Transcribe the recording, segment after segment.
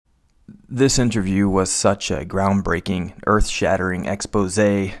This interview was such a groundbreaking, earth-shattering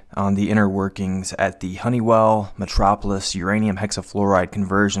exposé on the inner workings at the Honeywell-Metropolis uranium hexafluoride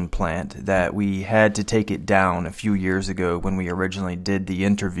conversion plant that we had to take it down a few years ago when we originally did the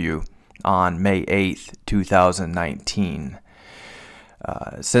interview on May 8th, 2019.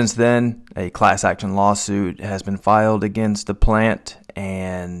 Since then, a class action lawsuit has been filed against the plant,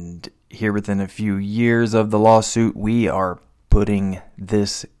 and here within a few years of the lawsuit, we are putting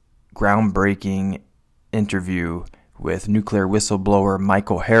this groundbreaking interview with nuclear whistleblower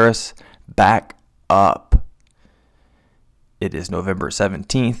Michael Harris back up. It is November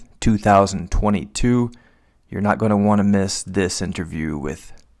 17th, 2022. You're not going to want to miss this interview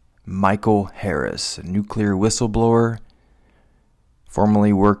with Michael Harris, a nuclear whistleblower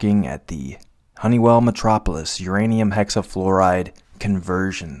formerly working at the Honeywell-Metropolis uranium hexafluoride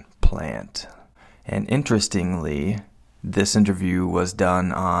conversion plant. And interestingly, this interview was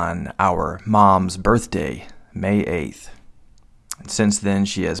done on our mom's birthday, May 8th. And since then,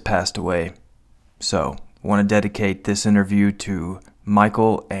 she has passed away. So, I want to dedicate this interview to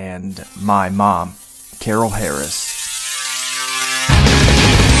Michael and my mom, Carol Harris.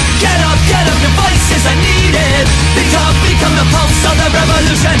 Get up, your voices are needed. Become the pulse of the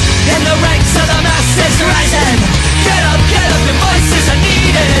revolution. In the ranks of the masses rising. Get up, your voices are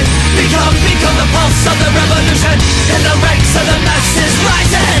needed. Become the pulse of the revolution. In the ranks of the masses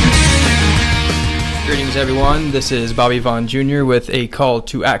rising. Greetings everyone, this is Bobby Vaughn Jr. with a call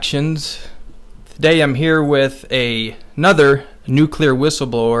to actions. Today I'm here with another nuclear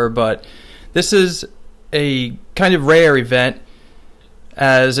whistleblower, but this is a kind of rare event,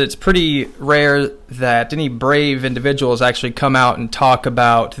 as it's pretty rare that any brave individuals actually come out and talk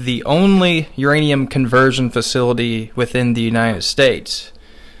about the only uranium conversion facility within the United States.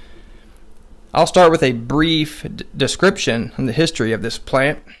 I'll start with a brief description on the history of this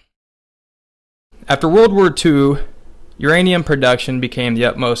plant. After World War II, uranium production became the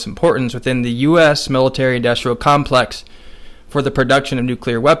utmost importance within the U.S. military-industrial complex for the production of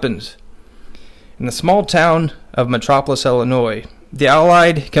nuclear weapons. In the small town of Metropolis, Illinois, the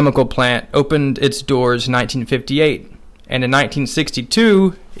Allied Chemical Plant opened its doors in 1958, and in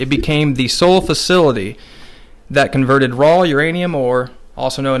 1962, it became the sole facility that converted raw uranium ore,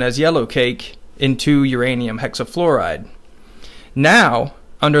 also known as yellow cake, into uranium hexafluoride. Now,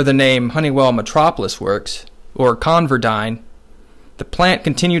 under the name Honeywell-Metropolis Works, or Converdyne, the plant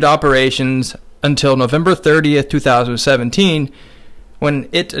continued operations until November 30th, 2017, when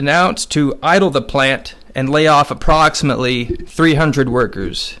it announced to idle the plant and lay off approximately 300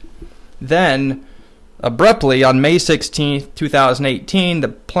 workers. Then, abruptly, on May 16, 2018, the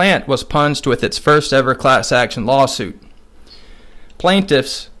plant was punched with its first ever class action lawsuit.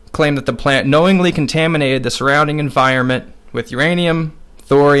 Plaintiffs claimed that the plant knowingly contaminated the surrounding environment with uranium,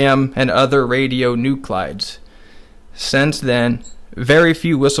 thorium, and other radionuclides. Since then, very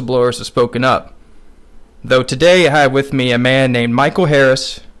few whistleblowers have spoken up, though today I have with me a man named Michael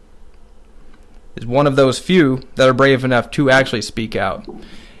Harris, is one of those few that are brave enough to actually speak out.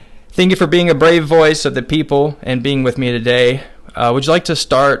 Thank you for being a brave voice of the people and being with me today. Would you like to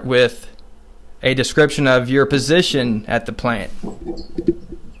start with a description of your position at the plant?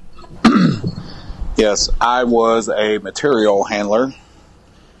 Yes, I was a material handler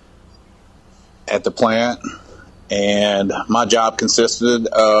at the plant, and my job consisted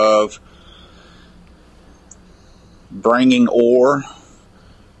of bringing ore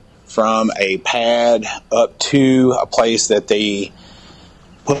from a pad up to a place that they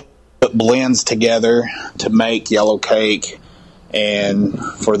put blends together to make yellow cake, and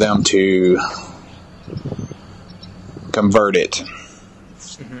for them to convert it.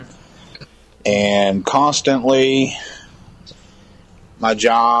 And constantly, my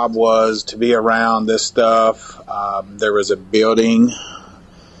job was to be around this stuff. There was a building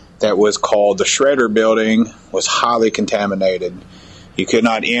that was called the Shredder Building, was highly contaminated. You could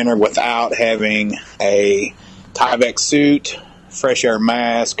not enter without having a Tyvek suit, fresh air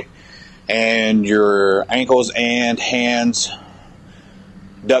mask, and your ankles and hands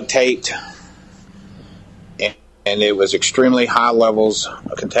duct taped. And it was extremely high levels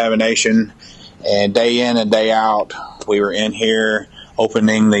of contamination. And day in and day out, we were in here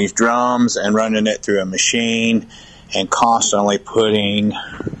opening these drums and running it through a machine and constantly putting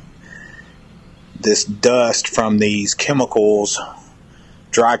this dust from these chemicals,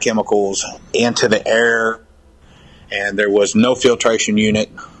 dry chemicals, into the air. And there was no filtration unit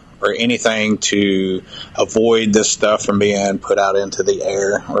or anything to avoid this stuff from being put out into the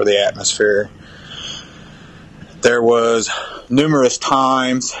air or the atmosphere. There was numerous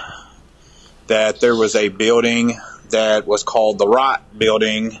times that there was a building that was called the Rot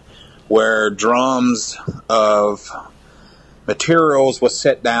Building, where drums of materials was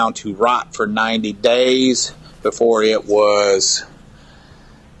set down to rot for 90 days before it was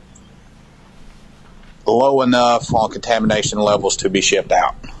low enough on contamination levels to be shipped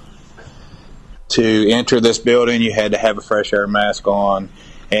out. To enter this building, you had to have a fresh air mask on.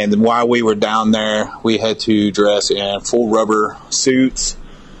 And while we were down there, we had to dress in full rubber suits,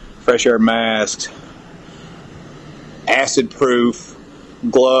 fresh air masks, acid-proof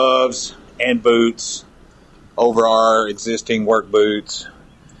gloves and boots over our existing work boots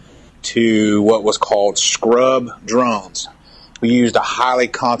to what was called scrub drums. We used a highly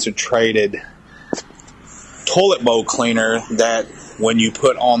concentrated toilet bowl cleaner that, when you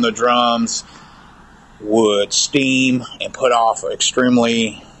put on the drums, would steam and put off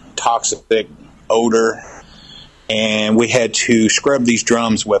extremely toxic odor, and we had to scrub these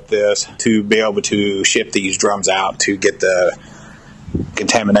drums with this to be able to ship these drums out to get the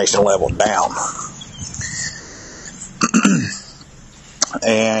contamination level down.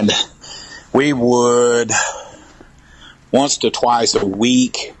 And we would, once to twice a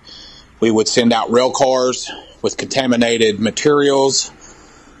week, we would send out rail cars with contaminated materials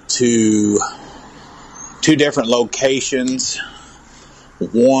to 2 different locations.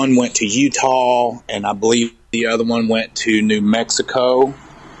 One went to Utah, and I believe the other one went to New Mexico.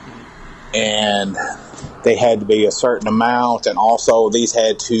 And they had to be a certain amount, and also these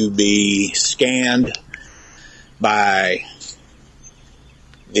had to be scanned by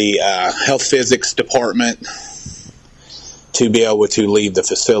the health physics department to be able to leave the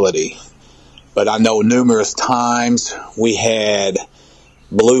facility. But I know numerous times we had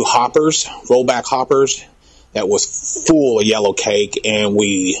blue hoppers, rollback hoppers, that was full of yellow cake, and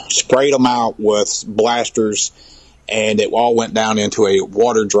we sprayed them out with blasters, and it all went down into a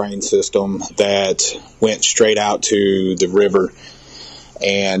water drain system that went straight out to the river.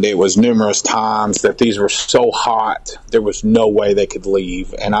 And it was numerous times that these were so hot, there was no way they could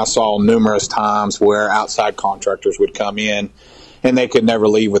leave. And I saw numerous times where outside contractors would come in, and they could never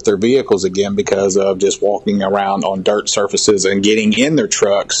leave with their vehicles again because of just walking around on dirt surfaces and getting in their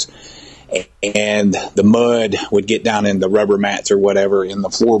trucks. And the mud would get down in the rubber mats or whatever in the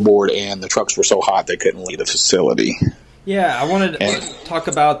floorboard, and the trucks were so hot they couldn't leave the facility. Yeah, I wanted to talk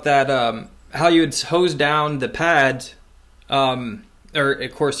about that, how you would hose down the pads, or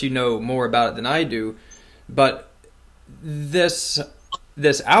of course you know more about it than I do, but this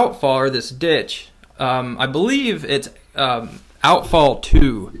outfall, or this ditch, I believe it's outfall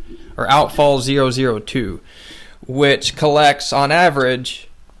 2, or outfall 002, which collects on average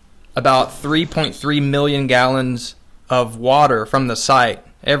about 3.3 million gallons of water from the site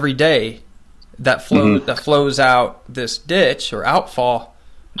every day that flows out this ditch or outfall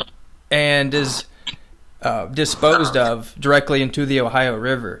and is disposed of directly into the Ohio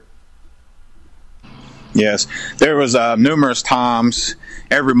River. Yes, there was numerous times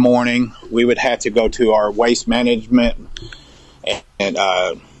every morning we would have to go to our waste management and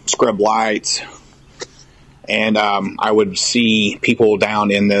scrub lights. And I would see people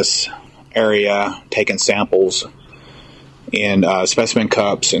down in this area taking samples in specimen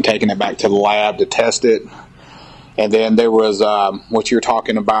cups and taking it back to the lab to test it. And then there was what you're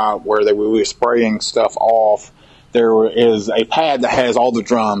talking about where we were spraying stuff off. There is a pad that has all the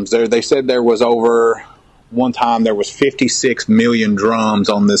drums. They said there was one time there was 56 million drums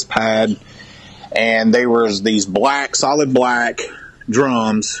on this pad. And there was these solid black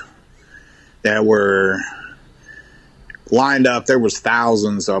drums that were lined up. There was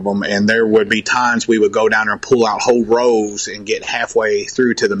thousands of them, and there would be times we would go down there and pull out whole rows and get halfway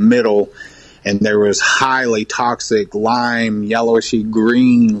through to the middle, and there was highly toxic lime, yellowishy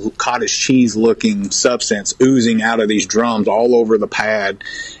green, cottage cheese looking substance oozing out of these drums all over the pad,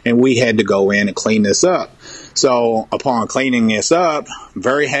 and we had to go in and clean this up. So upon cleaning this up,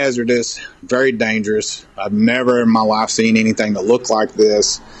 very hazardous, very dangerous. I've never in my life seen anything that looked like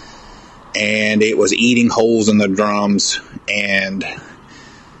this. And it was eating holes in the drums. And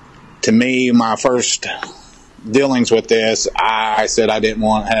to me, my first dealings with this, I said I didn't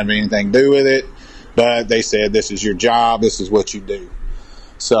want to have anything to do with it. But they said, this is your job. This is what you do.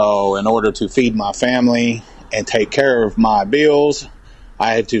 So in order to feed my family and take care of my bills,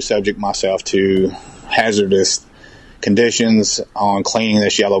 I had to subject myself to hazardous conditions on cleaning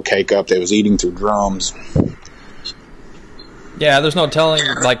this yellow cake up that was eating through drums. Yeah, there's no telling,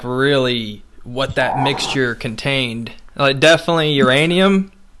 like, really what that mixture contained. Like, definitely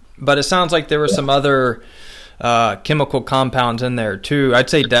uranium, but it sounds like there were some other chemical compounds in there, too. I'd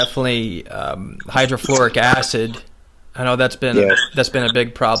say definitely hydrofluoric acid. I know that's been a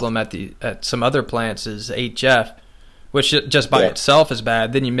big problem at some other plants is HF. which just by itself is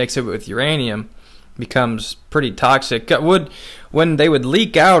bad. Then you mix it with uranium, becomes pretty toxic. When they would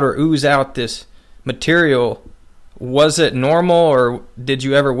leak out or ooze out this material, was it normal, or did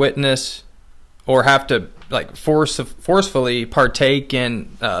you ever witness or have to like forcefully partake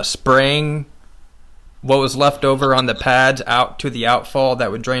in spraying what was left over on the pads out to the outfall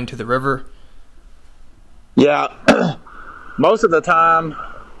that would drain to the river? Yeah, most of the time,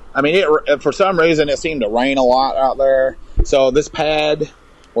 I mean, for some reason it seemed to rain a lot out there. So this pad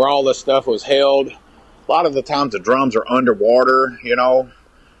where all this stuff was held, a lot of the times the drums are underwater, you know.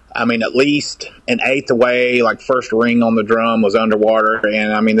 I mean, at least an eighth away, like first ring on the drum was underwater.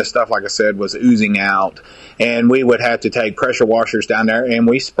 And I mean, this stuff, like I said, was oozing out. And we would have to take pressure washers down there, and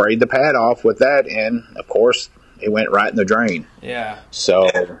we sprayed the pad off with that. And of course, it went right in the drain. Yeah. So,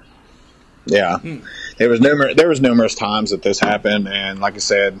 yeah, there was numerous times that this happened. And like I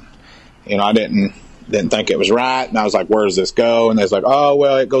said, you know, I didn't think it was right. And I was like, where does this go? And they was like, oh,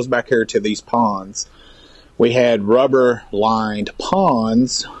 well, it goes back here to these ponds. We had rubber lined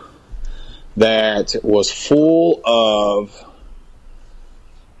ponds that was full of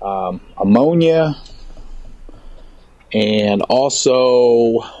ammonia and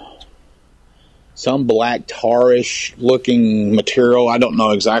also some black tarish looking material. I don't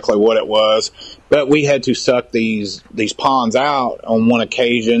know exactly what it was, but we had to suck these ponds out on one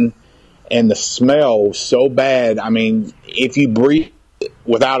occasion, and the smell was so bad. I mean, if you breathe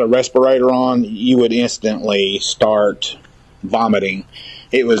without a respirator on, you would instantly start vomiting.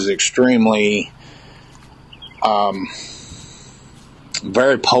 It was extremely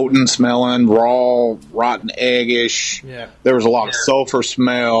very potent smelling, raw, rotten eggish. Yeah. There was a lot of sulfur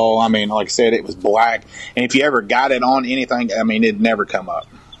smell. I mean, like I said, it was black. And if you ever got it on anything, I mean, it'd never come up.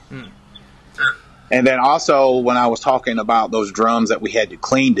 And then also, when I was talking about those drums that we had to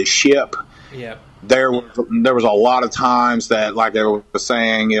clean to ship, there was a lot of times that, like I was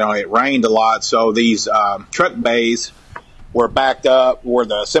saying, you know, it rained a lot. So these truck bays were backed up where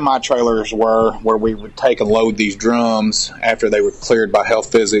the semi-trailers were, where we would take and load these drums after they were cleared by health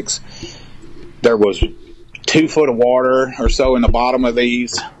physics. There was 2 foot of water or so in the bottom of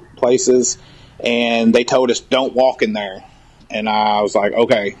these places, and they told us don't walk in there. And I was like,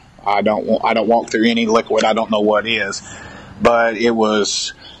 okay, I don't walk through any liquid. I don't know what it is. But it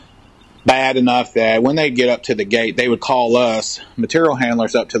was bad enough that when they get up to the gate, they would call us material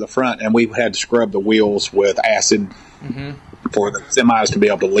handlers up to the front, and we had to scrub the wheels with acid for the semis to be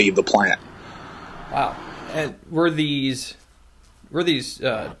able to leave the plant. Wow. And were these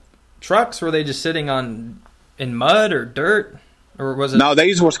trucks, were they just sitting in mud or dirt, or was it? No,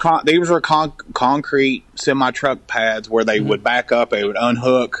 these were concrete semi-truck pads where they would back up, they would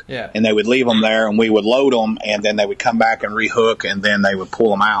unhook, and they would leave them there, and we would load them, and then they would come back and rehook, and then they would pull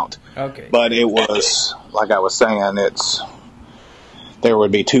them out. Okay. But it was, like I was saying, there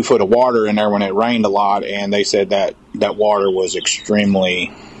would be 2 foot of water in there when it rained a lot, and they said that water was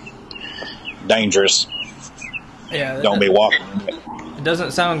extremely dangerous. Yeah. Don't be walking. It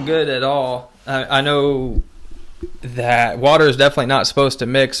doesn't sound good at all. I know that water is definitely not supposed to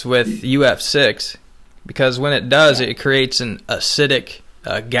mix with UF6, because when it does, it creates an acidic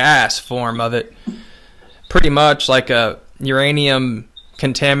gas form of it, pretty much like a uranium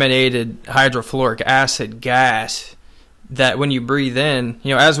contaminated hydrofluoric acid gas that when you breathe in,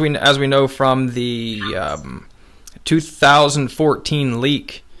 you know, as we know from the 2014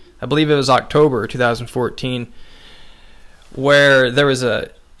 leak, I believe it was October 2014, where there was a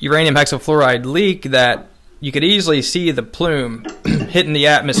uranium hexafluoride leak that you could easily see the plume hitting the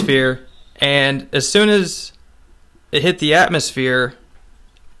atmosphere, and as soon as it hit the atmosphere,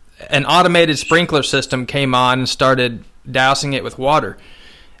 an automated sprinkler system came on and started dousing it with water.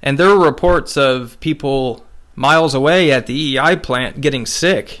 And there were reports of people miles away at the EEI plant getting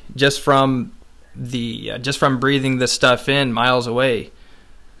sick just from breathing this stuff in miles away.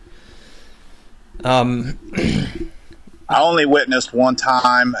 I only witnessed one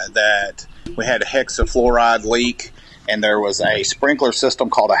time that we had a hexafluoride leak, and there was a sprinkler system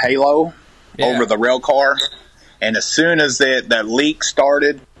called a halo over the rail car. And as soon as that leak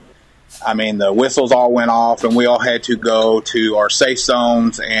started, I mean, the whistles all went off, and we all had to go to our safe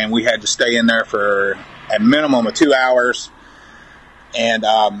zones, and we had to stay in there for a minimum of 2 hours. And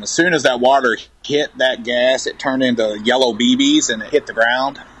as soon as that water hit that gas, it turned into yellow BBs, and it hit the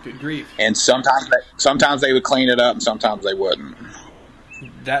ground. Good grief. And sometimes they would clean it up, and sometimes they wouldn't.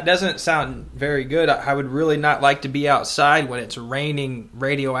 That doesn't sound very good. I would really not like to be outside when it's raining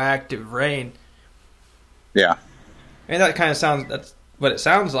radioactive rain. Yeah. And that kind of sounds, that's what it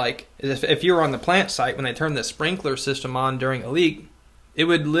sounds like, is if you were on the plant site when they turned the sprinkler system on during a leak, it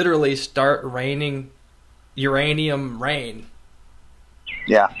would literally start raining uranium rain.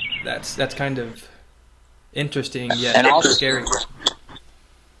 Yeah. That's kind of interesting, yet And also, scary.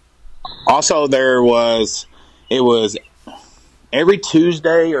 Also, it was every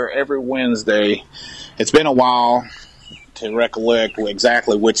Tuesday or every Wednesday. It's been a while to recollect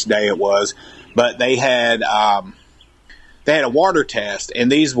exactly which day it was, but they had a water test,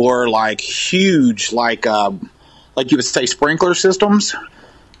 and these were like huge, like you would say sprinkler systems,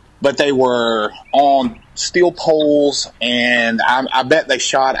 but they were on steel poles, and I bet they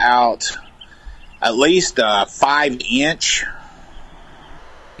shot out at least a 5-inch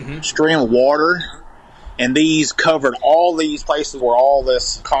stream of water, and these covered all these places where all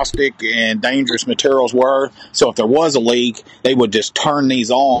this caustic and dangerous materials were. So if there was a leak, they would just turn these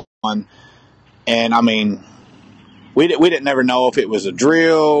on, and I mean, we didn't never know if it was a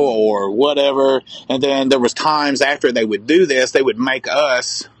drill or whatever. And then there was times after they would do this, they would make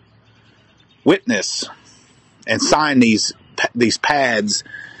us witness and sign these pads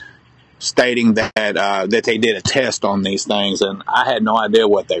stating that they did a test on these things, and I had no idea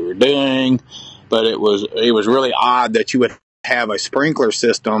what they were doing. But it was really odd that you would have a sprinkler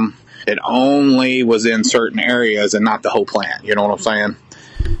system that only was in certain areas and not the whole plant. You know what I'm saying?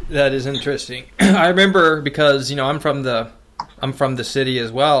 That is interesting. I remember because I'm from the city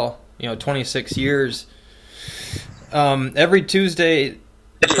as well. 26 years. Every Tuesday,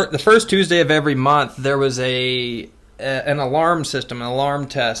 the first Tuesday of every month, there was an alarm system, an alarm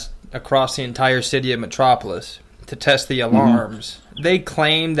test across the entire city of Metropolis to test the alarms. Mm-hmm. They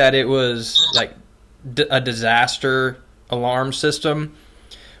claimed that it was like a disaster alarm system,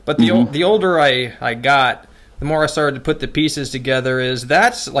 but the older I got, the more I started to put the pieces together.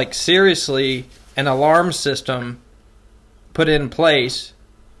 That's like seriously an alarm system put in place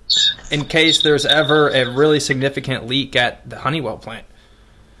in case there's ever a really significant leak at the Honeywell plant.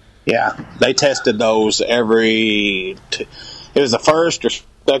 Yeah, they tested those it was the first or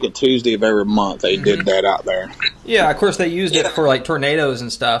second Tuesday of every month they did that out there. Yeah, of course they used it for like tornadoes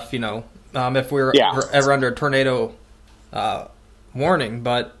and stuff, if we were ever under a tornado warning.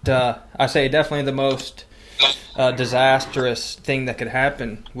 But I say definitely the most disastrous thing that could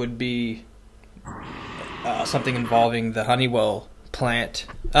happen would be something involving the Honeywell plant.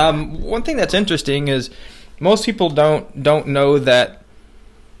 One thing that's interesting is most people don't know that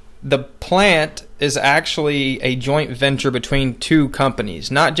the plant is actually a joint venture between two companies,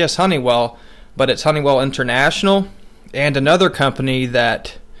 not just Honeywell, but it's Honeywell International and another company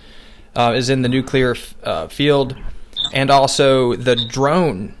that is in the nuclear field and also the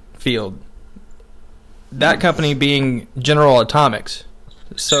drone field. That company being General Atomics.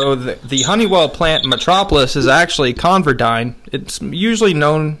 So the Honeywell plant in Metropolis is actually Converdyne. It's usually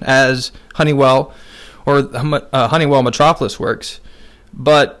known as Honeywell or Honeywell Metropolis Works,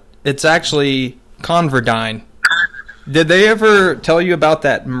 but it's actually Converdyne. Did they ever tell you about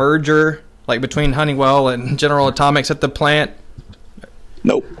that merger, like between Honeywell and General Atomics at the plant?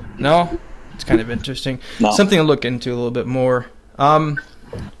 Nope. No? It's kind of interesting. No. Something to look into a little bit more.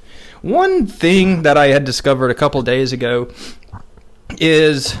 One thing that I had discovered a couple days ago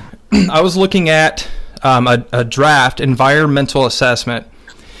is I was looking at a draft environmental assessment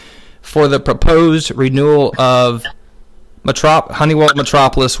for the proposed renewal of Honeywell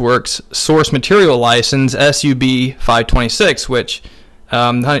Metropolis Works Source Material License SUB 526, which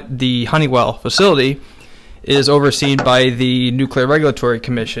the Honeywell facility is overseen by the Nuclear Regulatory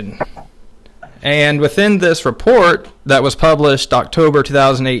Commission. And within this report that was published October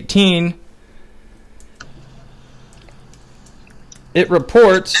 2018, it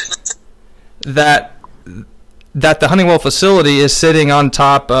reports that the Honeywell facility is sitting on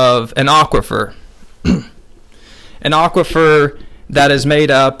top of an aquifer. An aquifer that is made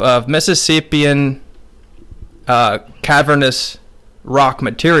up of Mississippian cavernous rock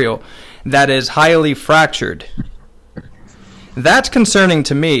material that is highly fractured. That's concerning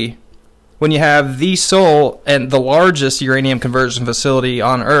to me when you have the sole and the largest uranium conversion facility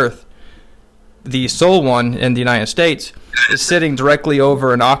on Earth, the sole one in the United States, is sitting directly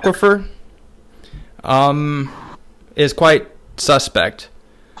over an aquifer, is quite suspect,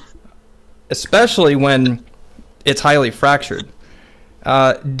 especially when it's highly fractured.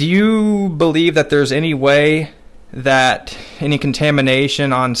 Do you believe that there's any way that any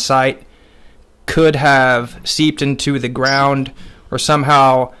contamination on site could have seeped into the ground or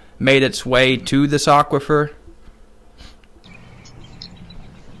somehow made its way to this aquifer?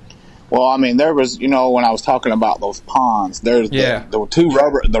 Well, I mean, there was, when I was talking about those ponds, there were two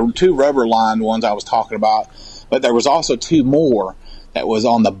rubber lined ones I was talking about, but there was also two more that was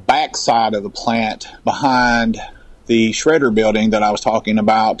on the back side of the plant behind the shredder building that I was talking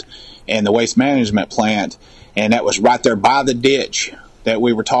about. and the waste management plant, and that was right there by the ditch that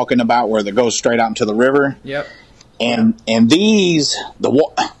we were talking about, where it goes straight out into the river. Yep. And these,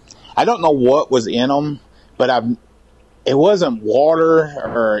 I don't know what was in them, but it wasn't water,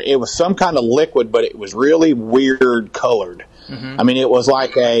 or it was some kind of liquid, but it was really weird colored. Mm-hmm. I mean, it was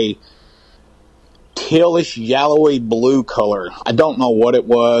like a tealish, yellowy blue color. I don't know what it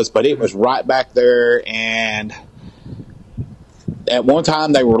was, but it was right back there. And at one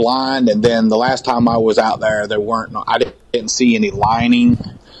time they were lined, and then the last time I was out there, I didn't see any lining.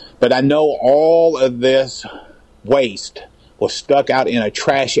 But I know all of this waste was stuck out in a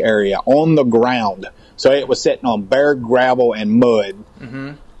trash area on the ground. So it was sitting on bare gravel and mud,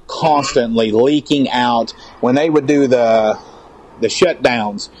 mm-hmm. constantly leaking out. When they would do the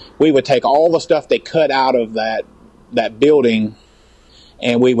shutdowns, we would take all the stuff they cut out of that building,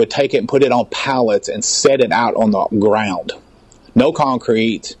 and we would take it and put it on pallets and set it out on the ground. No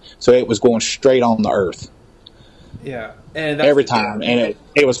concrete, so it was going straight on the earth. Yeah. And every time. And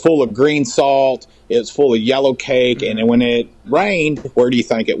it was full of green salt, it was full of yellow cake, mm-hmm. and when it rained, where do you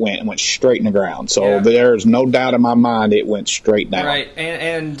think it went? It went straight in the ground. So there's no doubt in my mind it went straight down. Right.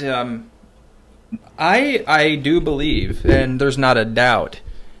 And I do believe, and there's not a doubt,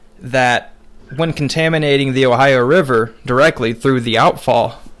 that when contaminating the Ohio River directly through the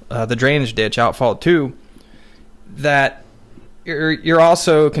outfall, the drainage ditch, outfall 2, that you're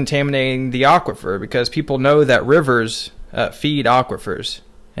also contaminating the aquifer, because people know that rivers feed aquifers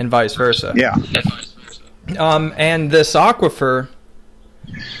and vice versa. Yeah. And this aquifer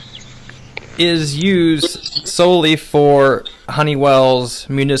is used solely for Honeywell's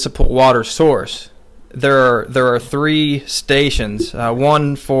municipal water source. There are 3 stations.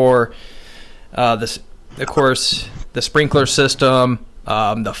 One for of course, the sprinkler system,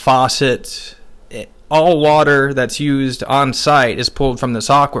 the faucets. All water that's used on site is pulled from this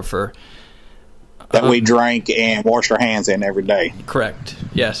aquifer that we drink and wash our hands in every day. Correct.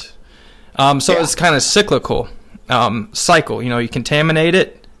 Yes. It's kind of cyclical cycle. You contaminate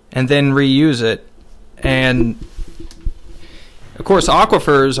it and then reuse it, and of course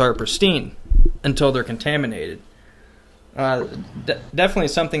aquifers are pristine until they're contaminated. Definitely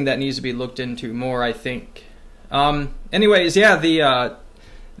something that needs to be looked into more, I think. Anyways, the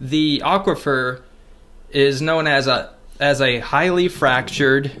aquifer is known as a highly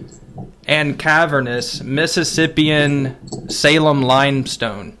fractured and cavernous Mississippian Salem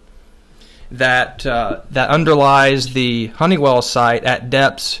limestone that underlies the Honeywell site at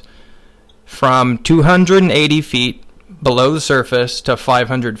depths from 280 feet below the surface to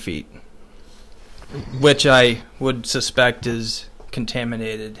 500 feet, which I would suspect is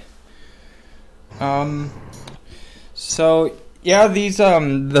contaminated. These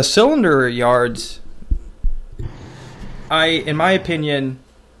the cylinder yards, in my opinion,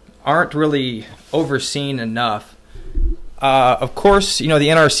 aren't really overseen enough. Of course, the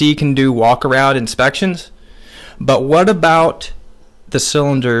NRC can do walk-around inspections, but what about the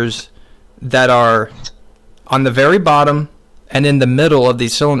cylinders that are on the very bottom and in the middle of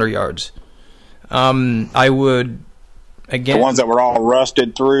these cylinder yards? I would, again... The ones that were all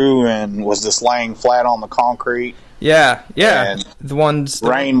rusted through and was just laying flat on the concrete. Yeah. And the ones...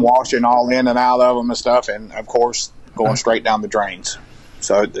 Rain washing all in and out of them and stuff, and, of course, going straight down the drains.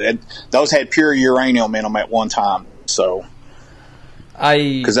 So those had pure uranium in them at one time. So,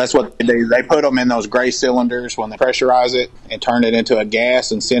 because that's what they do. They put them in those gray cylinders when they pressurize it and turn it into a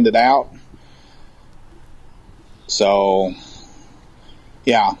gas and send it out. So,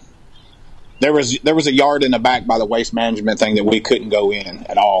 yeah, there was a yard in the back by the waste management thing that we couldn't go in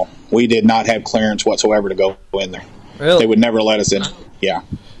at all. We did not have clearance whatsoever to go in there. Really? They would never let us in. Yeah.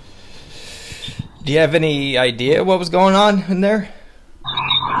 Do you have any idea what was going on in there?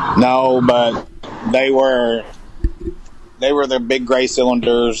 No, but they were the big gray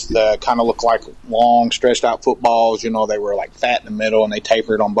cylinders that kind of looked like long, stretched out footballs. They were like fat in the middle and they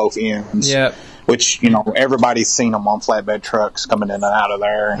tapered on both ends. Yeah. Which, everybody's seen them on flatbed trucks coming in and out of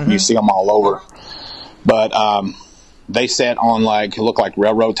there. Mm-hmm. You see them all over. But they set on it looked like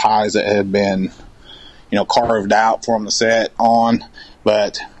railroad ties that had been, carved out for them to set on.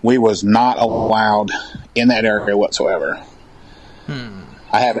 But we was not allowed in that area whatsoever.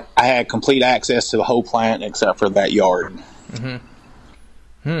 I had complete access to the whole plant except for that yard.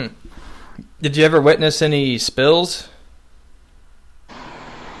 Mm-hmm. Did you ever witness any spills?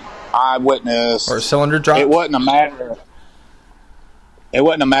 I witnessed... Or cylinder drops? It wasn't a matter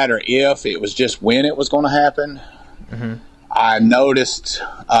if, it was just when it was going to happen. Mm-hmm. I noticed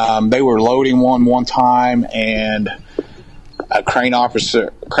they were loading one time, and a crane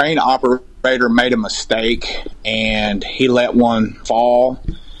operator made a mistake, and he let one fall,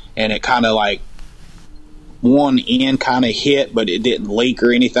 and it kind of like one end kind of hit, but it didn't leak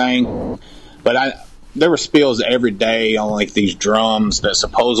or anything. But there were spills every day on like these drums that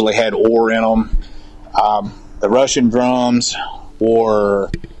supposedly had ore in them. The Russian drums were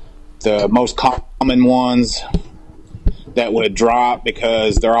the most common ones that would drop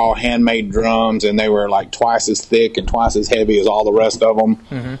because they're all handmade drums, and they were like twice as thick and twice as heavy as all the rest of them.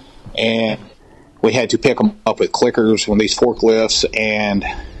 Mm-hmm. And we had to pick them up with clickers with these forklifts, and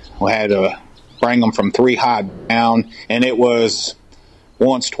we had to bring them from 3 high down, and it was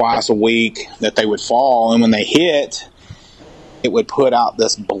once, twice a week that they would fall, and when they hit, it would put out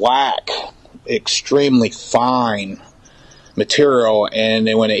this black, extremely fine material, and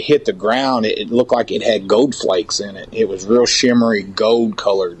then when it hit the ground, it looked like it had gold flakes in it. It was real shimmery, gold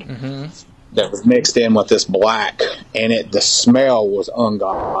colored, mm-hmm. that was mixed in with this black, and the smell was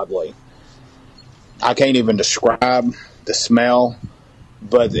ungodly. I can't even describe the smell,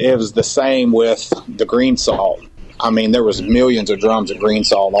 but it was the same with the green salt. I mean, there was millions of drums of green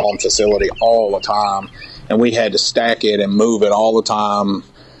salt on facility all the time, and we had to stack it and move it all the time,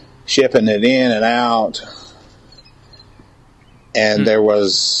 shipping it in and out. And there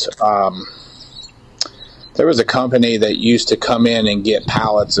was a company that used to come in and get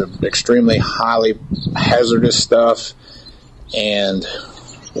pallets of extremely highly hazardous stuff, and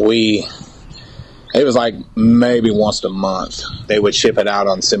it was like maybe once a month they would ship it out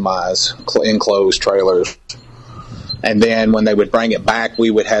on semis, enclosed trailers. And then when they would bring it back, we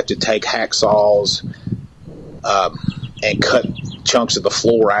would have to take hacksaws and cut chunks of the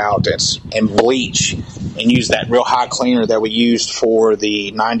floor out and bleach and use that real high cleaner that we used for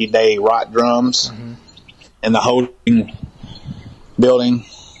the 90-day rot drums, mm-hmm. in the holding building.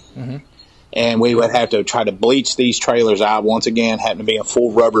 Mm-hmm. And we would have to try to bleach these trailers out. Once again, having to be in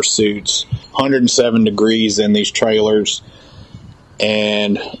full rubber suits, 107 degrees in these trailers,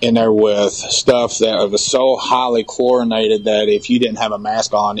 and in there with stuff that was so highly chlorinated that if you didn't have a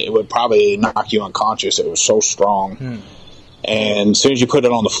mask on, it would probably knock you unconscious. It was so strong. Hmm. And as soon as you put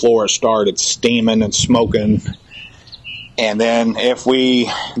it on the floor, it started steaming and smoking. And then health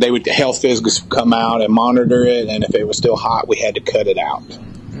physicists would come out and monitor it, and if it was still hot, we had to cut it out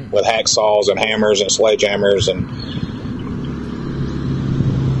with hacksaws and hammers and sledgehammers.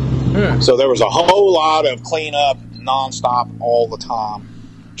 And so there was a whole lot of cleanup nonstop all the time,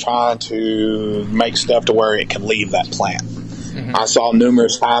 trying to make stuff to where it could leave that plant. Mm-hmm. I saw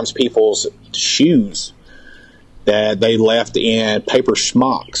numerous times people's shoes that they left in paper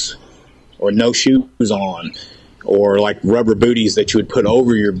smocks or no shoes on, or like rubber booties that you would put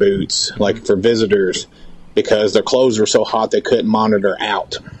over your boots, like for visitors, because their clothes were so hot they couldn't monitor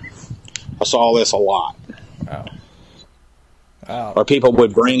out. I saw this a lot. Wow. Or people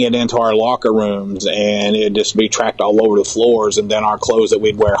would bring it into our locker rooms and it'd just be tracked all over the floors, and then our clothes that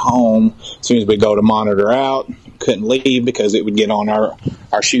we'd wear home, as soon as we go to monitor out, couldn't leave because it would get on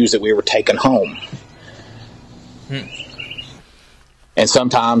our shoes that we were taking home. And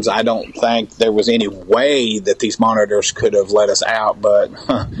sometimes I don't think there was any way that these monitors could have let us out, but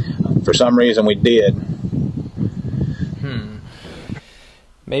for some reason we did.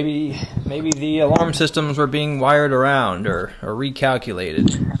 Maybe the alarm systems were being wired around or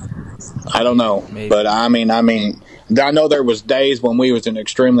recalculated. I don't know. Maybe. But I mean, I know there was days when we was in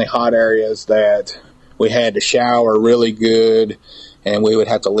extremely hot areas that we had to shower really good, and we would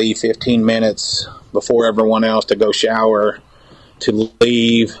have to leave 15 minutes before everyone else to go shower to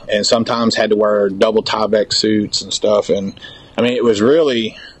leave, and sometimes had to wear double Tyvek suits and stuff. And I mean, it was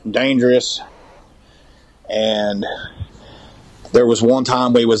really dangerous. And there was one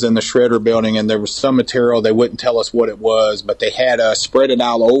time we was in the shredder building, and there was some material, they wouldn't tell us what it was, but they had us spread it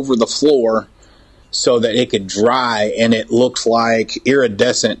out over the floor so that it could dry, and it looks like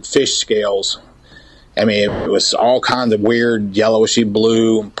iridescent fish scales. I mean, it was all kinds of weird yellowishy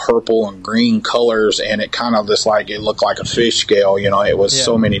blue and purple and green colors, and it kind of just like, it looked like a fish scale, it was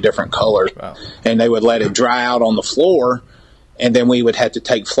so many different colors. Wow. And they would let it dry out on the floor, and then we would have to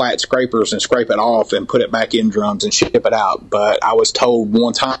take flat scrapers and scrape it off and put it back in drums and ship it out. But I was told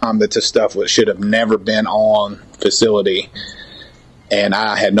one time that this stuff should have never been on facility, and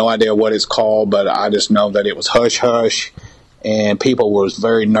I had no idea what it's called, but I just know that it was hush-hush, and people were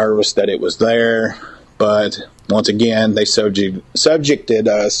very nervous that it was there. But once again, they subjected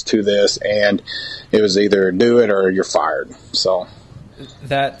us to this, and it was either do it or you're fired. So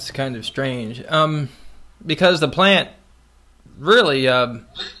that's kind of strange, because the plant really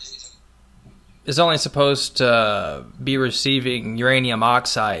is only supposed to be receiving uranium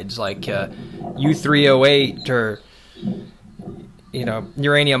oxides like U308 or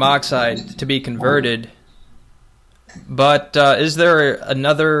uranium oxide to be converted. But is there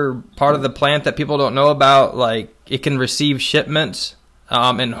another part of the plant that people don't know about? Like it can receive shipments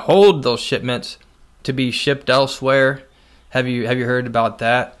and hold those shipments to be shipped elsewhere. Have you heard about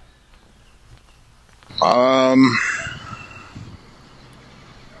that?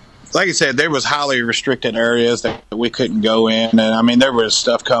 Like I said, there was highly restricted areas that we couldn't go in, and I mean there was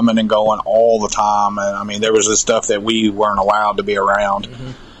stuff coming and going all the time, and I mean there was this stuff that we weren't allowed to be around,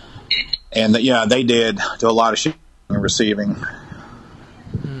 and yeah, they did do a lot of shipping and receiving.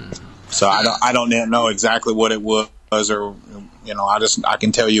 So I don't know exactly what it was, or I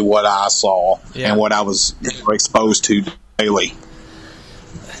can tell you what I saw and what I was exposed to daily.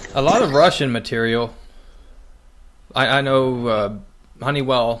 A lot of Russian material. I know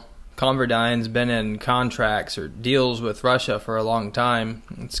Honeywell Converdyne's been in contracts or deals with Russia for a long time.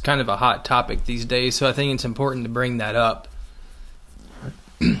 It's kind of a hot topic these days, so I think it's important to bring that up.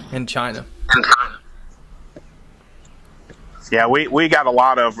 In China. Yeah, we got a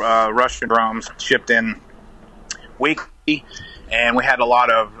lot of Russian drums shipped in weekly, and we had a lot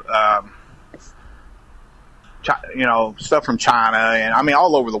of stuff from China, and I mean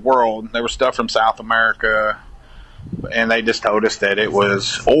all over the world. There was stuff from South America, and they just told us that it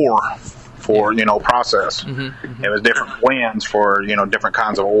was ore for process. It was different blends for different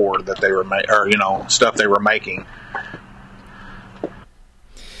kinds of ore that they were stuff they were making.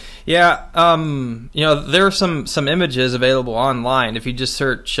 Yeah, there are some images available online. If you just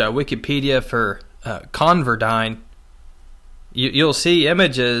search Wikipedia for Converdyne, you'll see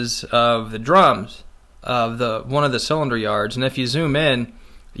images of the drums of one of the cylinder yards, and if you zoom in,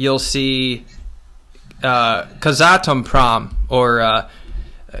 you'll see Kazatomprom or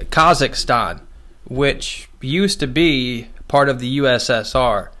Kazakhstan, which used to be part of the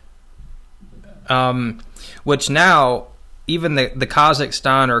USSR, which now even the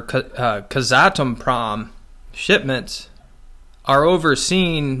Kazakhstan or Kazatomprom shipments are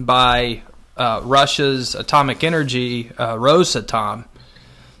overseen by Russia's atomic energy, Rosatom.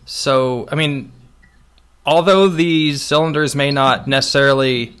 So, I mean, although these cylinders may not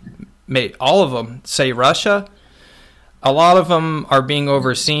necessarily, all of them say Russia, a lot of them are being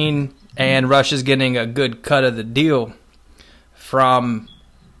overseen, and Russia's getting a good cut of the deal from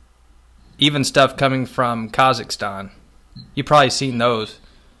even stuff coming from Kazakhstan. You've probably seen those.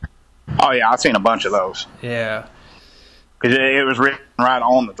 Oh, yeah, I've seen a bunch of those. Yeah. Because it was written right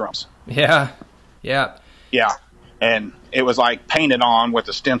on the drums. Yeah. Yeah, and it was like painted on with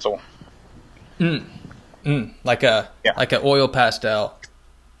a stencil. Like an oil pastel.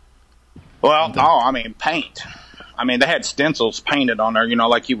 Well, no, I mean paint. I mean, they had stencils painted on there,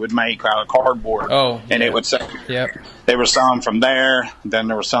 like you would make out of cardboard. Oh, and it would say, there were some from there, then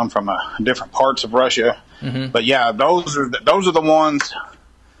there were some from different parts of Russia. But yeah, those are the ones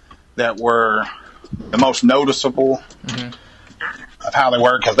that were the most noticeable of how they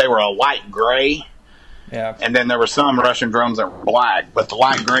were, because they were a light gray. Yeah. And then there were some Russian drums that were black, but the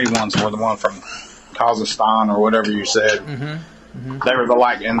light gray ones were the one from Kazakhstan or whatever you said. They were the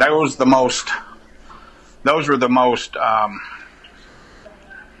light, and those were the most.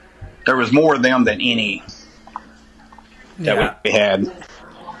 There was more of them than any that we had.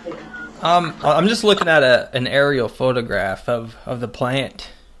 I'm just looking at an aerial photograph of the plant,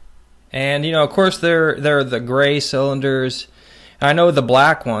 and of course there are the gray cylinders. I know the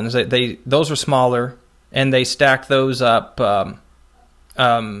black ones. Those are smaller, and they stack those up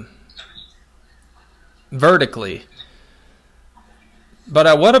vertically.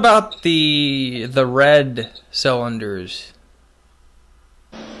 But what about the red cylinders?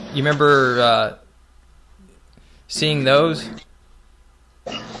 You remember seeing those?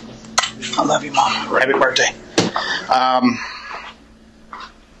 I love you, Mom. Happy birthday.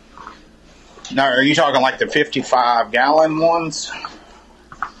 Now, are you talking like the 55-gallon ones?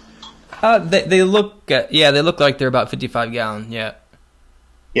 They look like they're about 55 gallon. Yeah.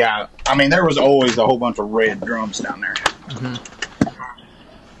 Yeah, I mean there was always a whole bunch of red drums down there.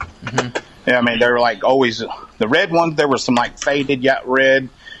 Yeah, I mean they were like always the red ones. There were some like faded yet red,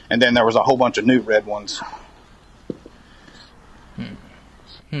 and then there was a whole bunch of new red ones.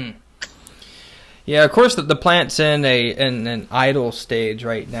 Yeah, of course the plant's in an idle stage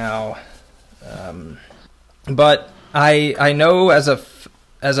right now, but I know as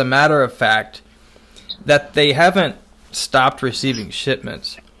a matter of fact that they haven't stopped receiving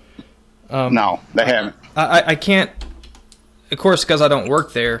shipments. No, they haven't. I can't, of course, because I don't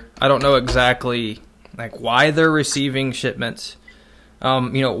work there. I don't know exactly like why they're receiving shipments.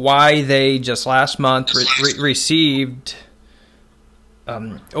 Why they just last month received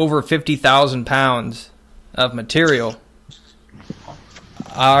over 50,000 pounds of material.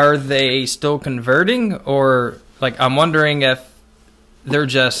 Are they still converting, or like, I'm wondering if they're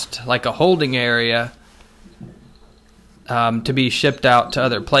just like a holding area to be shipped out to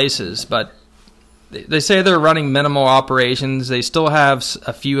other places. But they say they're running minimal operations. They still have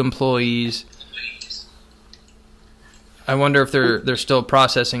a few employees. I wonder if they're still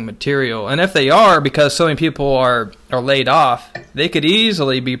processing material. And if they are, because so many people are laid off, they could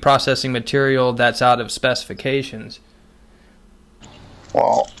easily be processing material that's out of specifications.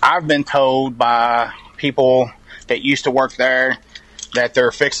 Well, I've been told by people that used to work there that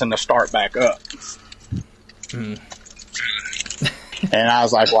they're fixing to start back up. And I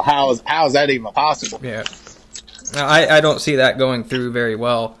was like, well, how is that even possible? Yeah. I don't see that going through very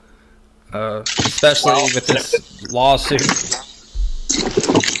well, especially with this lawsuit.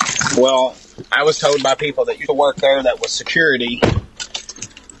 Well, I was told by people that used to work there that was security,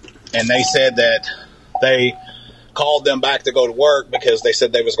 and they said that they called them back to go to work because they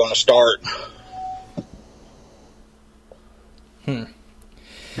said they was going to start.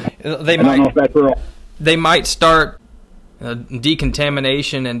 They might start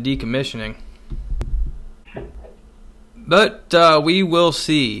decontamination and decommissioning. But we will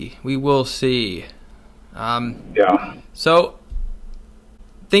see. We will see. Yeah. So,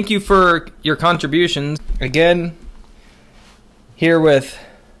 thank you for your contributions. Again, here with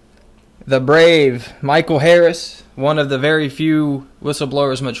the brave Michael Harris, one of the very few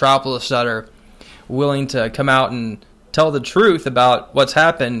whistleblowers in Metropolis that are willing to come out and tell the truth about what's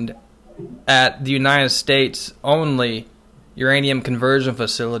happened at the United States only uranium conversion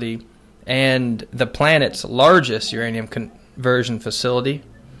facility and the planet's largest uranium conversion facility.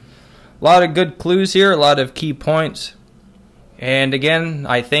 A lot of good clues here, a lot of key points. And again,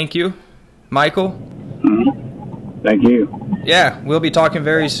 I thank you, Michael. Thank you. Yeah, we'll be talking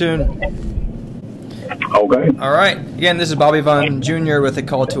very soon. Okay. All right. Again, this is Bobby Vaughn Jr. with the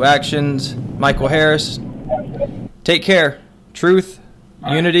Call to Actions. Michael Harris. Take care. Truth,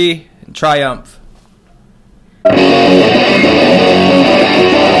 unity, and triumph.